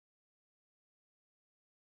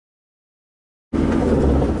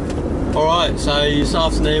Right, so this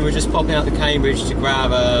afternoon we're just popping out to Cambridge to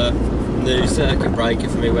grab a new circuit breaker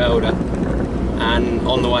for my welder, and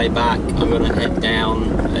on the way back I'm going to head down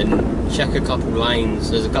and check a couple lanes.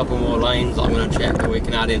 There's a couple more lanes that I'm going to check that we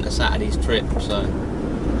can add into Saturday's trip, so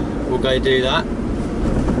we'll go do that.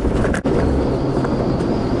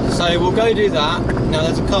 So we'll go do that. Now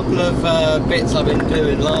there's a couple of bits I've been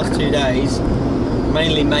doing the last 2 days,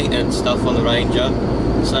 mainly maintenance stuff on the Ranger.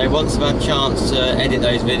 So once I've had a chance to edit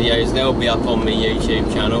those videos, they'll be up on my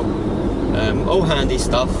YouTube channel. All handy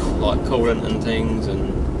stuff like coolant and things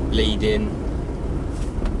and lead-in,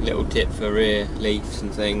 little tip for rear leafs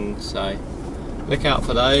and things, so look out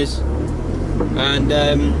for those. And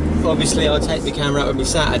obviously I'll take the camera out with me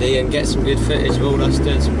Saturday and get some good footage of all us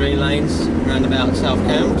doing some green lanes around about South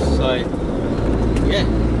Cambs, so yeah.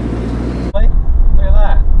 Look at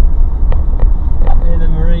that, up near the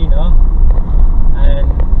marina,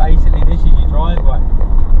 and basically this is your driveway.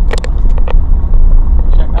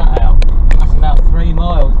 Check that out, that's about 3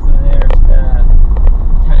 miles to the nearest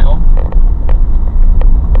town.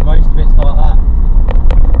 Most of it's like that.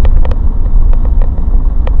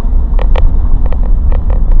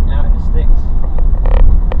 Out in the sticks.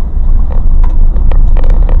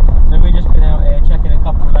 So we've just been out here checking a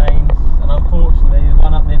couple of lanes, and unfortunately the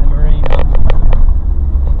one up near the marina,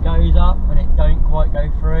 it goes up and it don't quite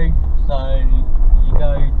go through, so you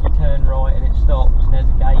turn right and it stops, and there's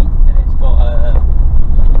a gate and it's got a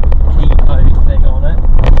key code thing on it,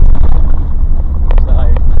 so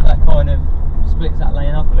that kind of splits that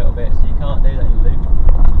lane up a little bit, so you can't do that in loop.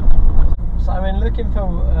 So I've been looking for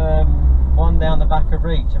one down the back of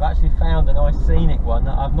Reach. I've actually found a nice scenic one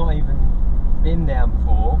that I've not even been down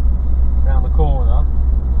before, around the corner,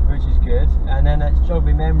 which is good. And then it's jogged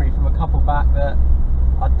my memory from a couple back that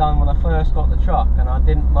I'd done when I first got the truck, and I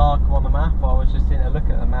didn't mark them on the map. I was just in to look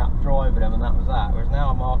at the map, driving them, and that was that. Whereas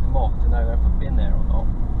now I mark them off to know if I've been there or not.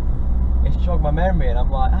 It's jogged my memory, and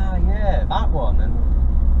I'm like, ah yeah, that one. And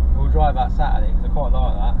we'll drive out Saturday because I quite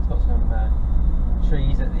like that. It's got some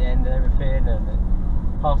trees at the end and everything,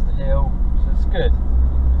 and past the hill, so it's good.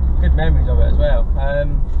 Good memories of it as well.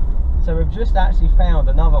 So we've just actually found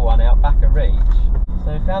another one out back of Reach.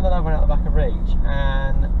 So we found another one out the back of Reach,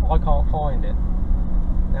 and I can't find it.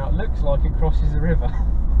 Now it looks like it crosses the river,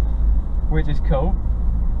 which is cool,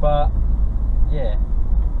 but yeah,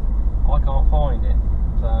 I can't find it.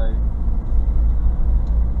 So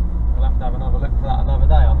we'll have to have another look for that another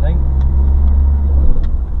day, I think.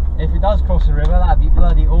 If it does cross the river, that'd be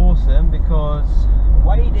bloody awesome, because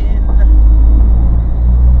wade in.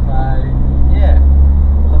 So yeah,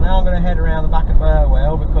 so now I'm going to head around the back of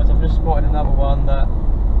Burwell, because I've just spotted another one that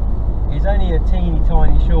is only a teeny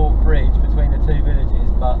tiny short bridge between the two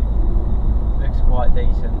villages, but looks quite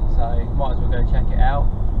decent, so might as well go check it out.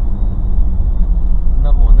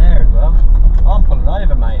 Another one there as well. I'm pulling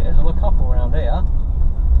over, mate, there's a couple around here.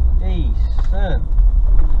 Decent.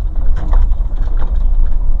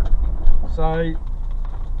 So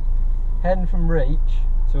heading from Reach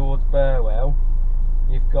towards Burwell,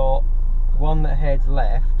 you've got one that heads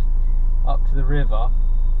left up to the river,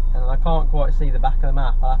 and I can't quite see the back of the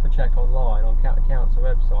map. I'll have to check online on County Council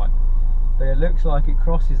website, but it looks like it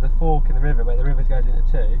crosses the fork in the river, where the river goes into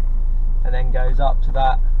two, and then goes up to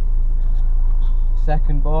that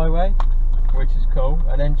second byway, which is cool.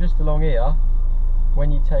 And then just along here,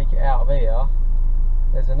 when you take it out of here,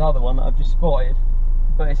 there's another one that I've just spotted,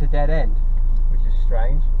 but it's a dead end, which is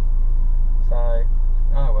strange. So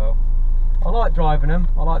oh well, I like driving them,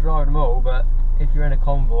 I like driving them all, but if you're in a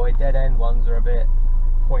convoy, dead end ones are a bit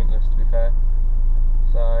pointless, to be fair.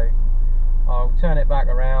 So I'll turn it back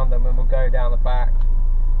around, and then we'll go down the back.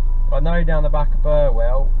 I know down the back of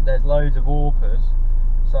Burwell there's loads of Orpers,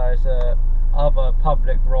 so it's a other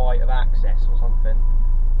public right of access or something,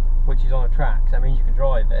 which is on a track, so that means you can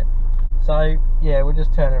drive it. So yeah, we'll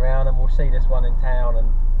just turn around and we'll see this one in town, and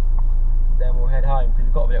then we'll head home, because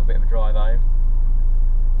we've got a little bit of a drive home.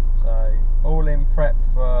 So all in prep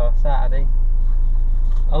for Saturday.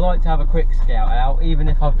 I like to have a quick scout out, even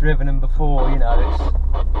if I've driven them before. You know,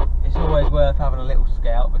 it's always worth having a little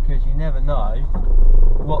scout, because you never know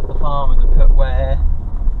what the farmers have put where.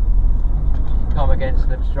 You can come against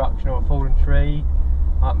an obstruction or a fallen tree,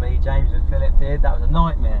 like me, James and Philip did. That was a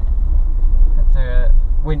nightmare. Had to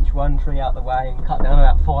winch one tree out the way and cut down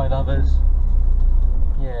about 5 others.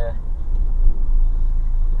 Yeah.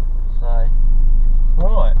 So,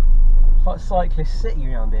 right, it's like Cyclist City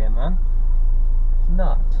around here, man.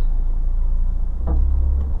 Nuts.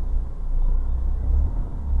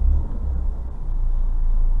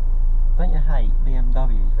 Don't you hate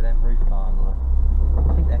BMWs for them roof bars?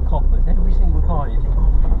 I think they're coppers every single time. You think,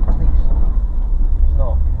 oh, at least it's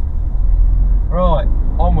not.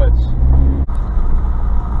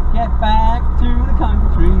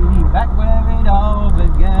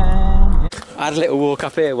 had a little walk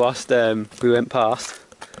up here whilst we went past.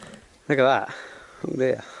 Look at that. Oh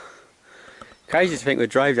dear. Crazy to think we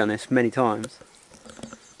drove down this many times.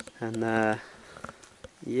 And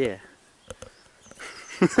yeah.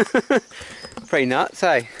 Pretty nuts,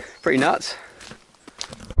 eh? Pretty nuts.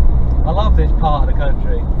 I love this part of the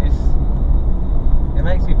country. It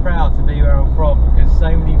makes me proud to be where I'm from, because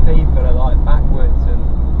so many people are like backwards, and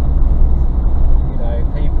you know,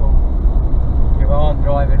 people who aren't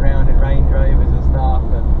driving